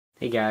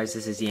Hey guys,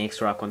 this is Yanks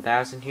Rock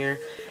 1000 here,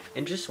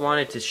 and just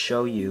wanted to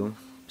show you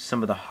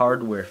some of the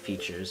hardware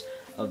features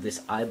of this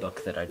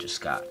iBook that I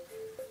just got.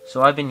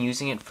 So I've been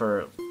using it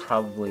for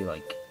probably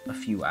like a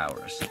few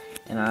hours,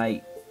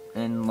 and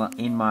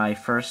in my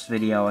first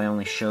video I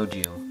only showed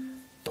you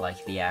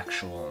like the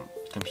actual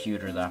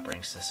computer, the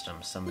operating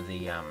system, some of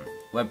the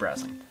web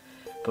browsing.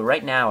 But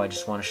right now I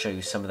just want to show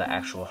you some of the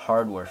actual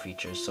hardware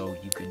features so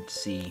you could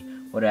see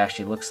what it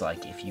actually looks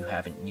like if you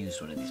haven't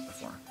used one of these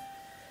before.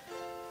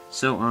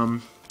 So,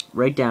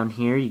 right down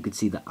here you can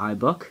see the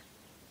iBook,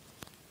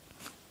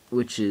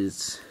 which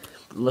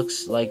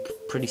looks like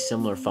pretty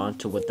similar font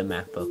to what the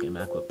MacBook and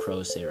MacBook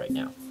Pros say right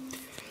now.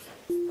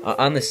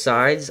 On the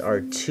sides are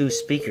two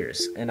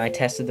speakers, and I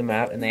tested them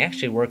out, and they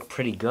actually work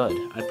pretty good.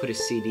 I put a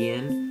CD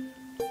in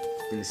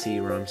the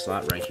CD-ROM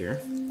slot right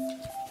here,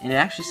 and it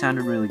actually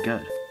sounded really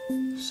good.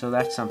 So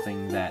that's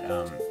something that,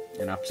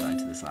 an upside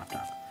to this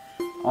laptop.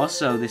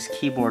 Also, this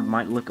keyboard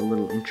might look a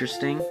little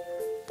interesting.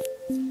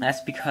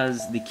 That's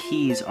because the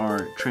keys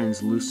are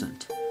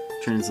translucent.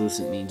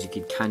 Translucent means you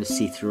can kind of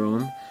see through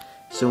them.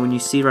 So when you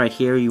see right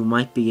here, you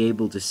might be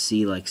able to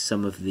see like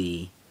some of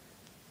the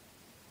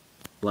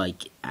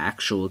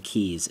actual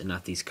keys and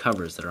not these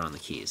covers that are on the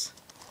keys.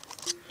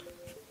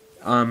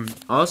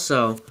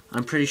 Also,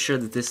 I'm pretty sure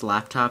that this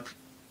laptop,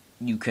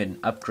 you can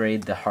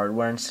upgrade the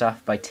hardware and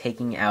stuff by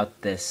taking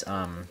out this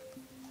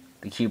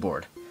the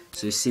keyboard.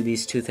 So you see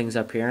these two things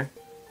up here?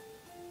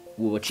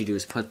 What you do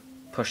is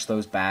push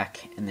those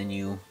back, and then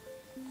you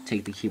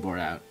take the keyboard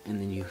out, and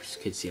then you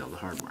can see all the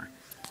hardware.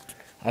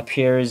 Up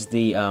here is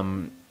the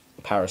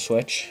power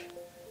switch.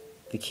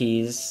 The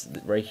keys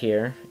right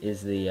here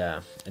is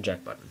the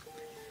eject button.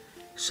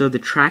 So the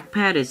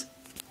trackpad is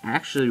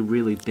actually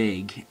really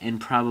big,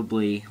 and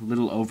probably a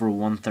little over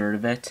 1/3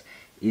 of it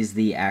is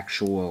the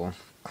actual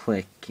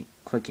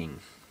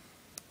clicking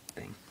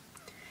thing.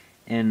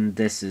 And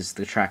this is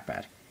the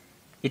trackpad.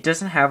 It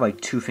doesn't have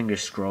like two-finger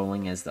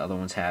scrolling as the other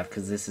ones have,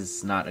 because this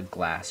is not a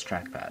glass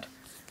trackpad.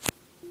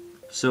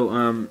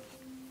 So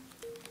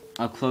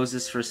I'll close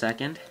this for a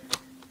second,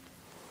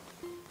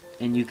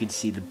 and you can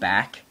see the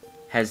back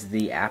has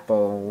the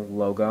Apple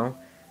logo,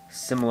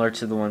 similar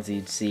to the ones that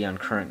you'd see on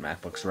current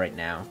MacBooks right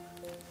now.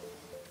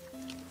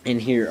 And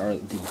here are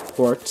the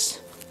ports.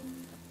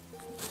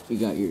 You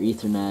got your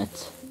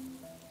Ethernet,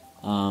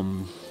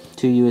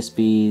 2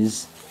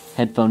 USBs,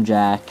 headphone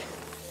jack.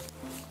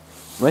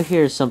 Right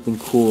here is something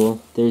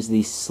cool. There's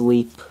the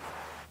sleep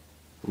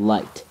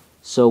light.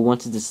 So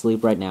once it's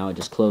asleep right now, I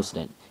just closed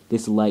it.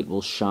 This light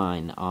will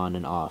shine on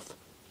and off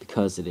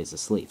because it is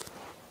asleep.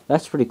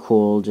 That's pretty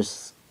cool.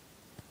 Just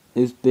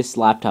this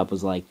laptop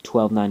was like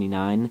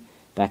 $12.99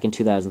 back in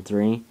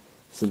 2003,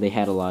 so they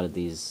had a lot of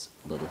these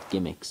little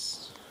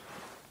gimmicks.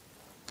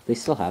 They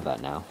still have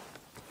that now.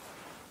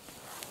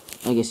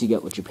 I guess you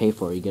get what you pay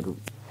for. You get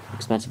an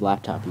expensive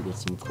laptop, you get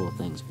some cool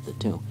things with it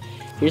too.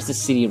 Here's the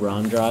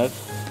CD-ROM drive.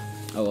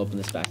 I'll open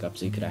this back up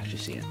so you could actually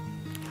see it.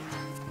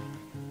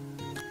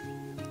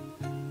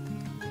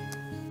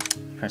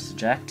 Press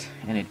eject,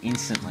 and it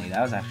instantly,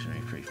 that was actually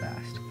pretty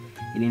fast,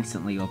 it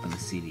instantly opened the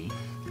CD.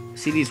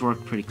 CDs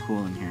work pretty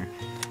cool in here.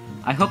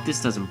 I hope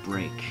this doesn't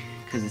break,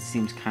 because it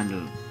seems kind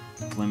of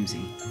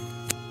flimsy,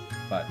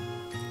 but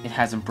it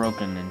hasn't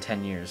broken in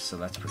 10 years, so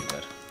that's pretty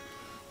good.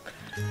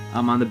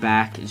 On the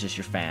back is just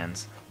your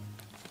fans.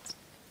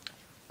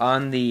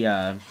 On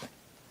the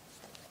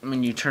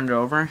when you turn it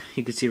over,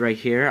 you can see right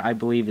here, I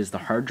believe, is the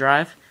hard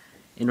drive,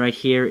 and right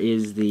here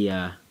is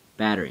the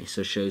battery.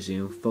 So it shows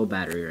you full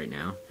battery right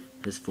now.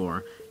 There's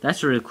 4.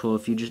 That's really cool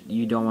if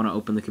you don't want to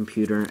open the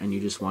computer and you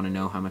just want to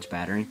know how much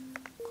battery.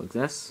 Click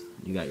this,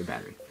 you got your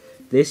battery.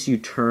 This you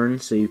turn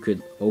so you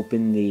could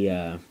open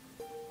the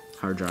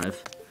hard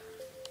drive.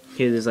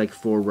 Here there's like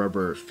 4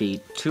 rubber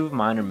feet. 2 of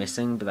mine are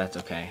missing, but that's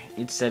okay.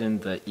 It said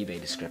in the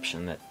eBay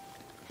description that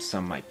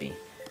some might be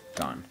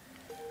gone.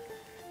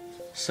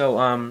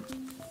 So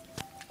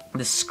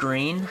the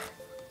screen,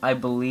 I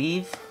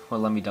believe, well,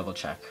 let me double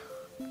check.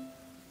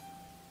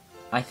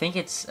 I think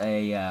it's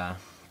a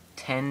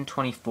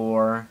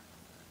 1024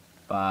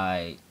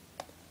 by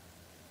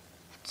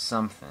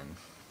something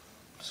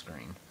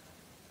screen.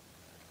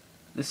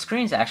 The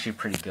screen's actually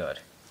pretty good.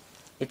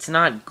 It's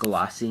not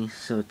glossy,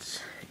 so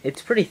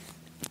it's pretty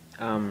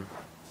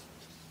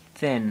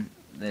thin,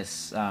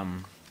 this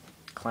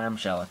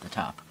clamshell at the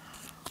top.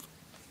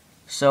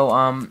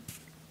 So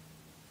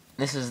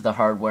this is the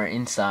hardware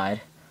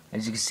inside.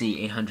 As you can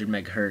see, 800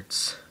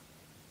 megahertz,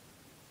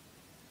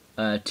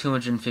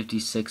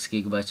 256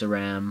 gigabytes of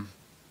RAM.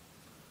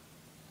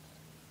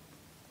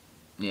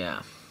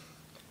 Yeah,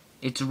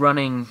 it's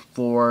running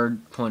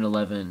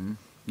 4.11.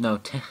 No,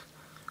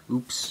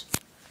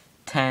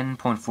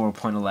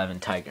 10.4.11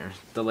 Tiger,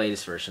 the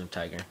latest version of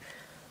Tiger.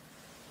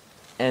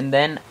 And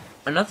then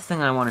another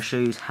thing I want to show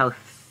you is how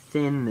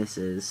thin this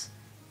is.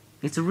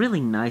 It's a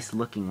really nice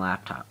looking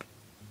laptop.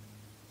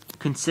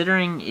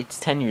 Considering it's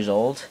 10 years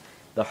old,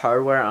 the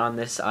hardware on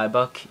this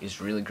iBook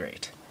is really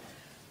great.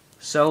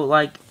 So,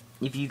 like,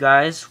 if you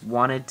guys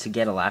wanted to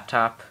get a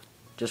laptop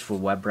just for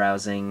web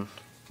browsing,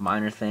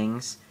 minor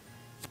things,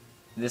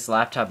 this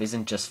laptop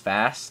isn't just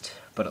fast,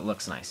 but it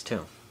looks nice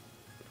too.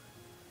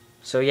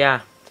 So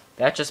yeah,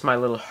 that's just my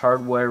little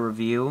hardware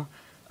review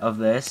of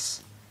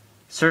this.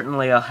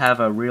 Certainly I'll have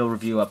a real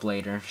review up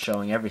later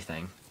showing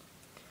everything,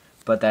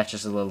 but that's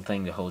just a little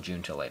thing to hold you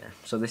until later.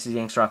 So this is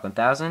Yanks Rock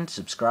 1000,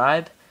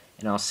 subscribe,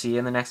 and I'll see you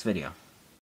in the next video.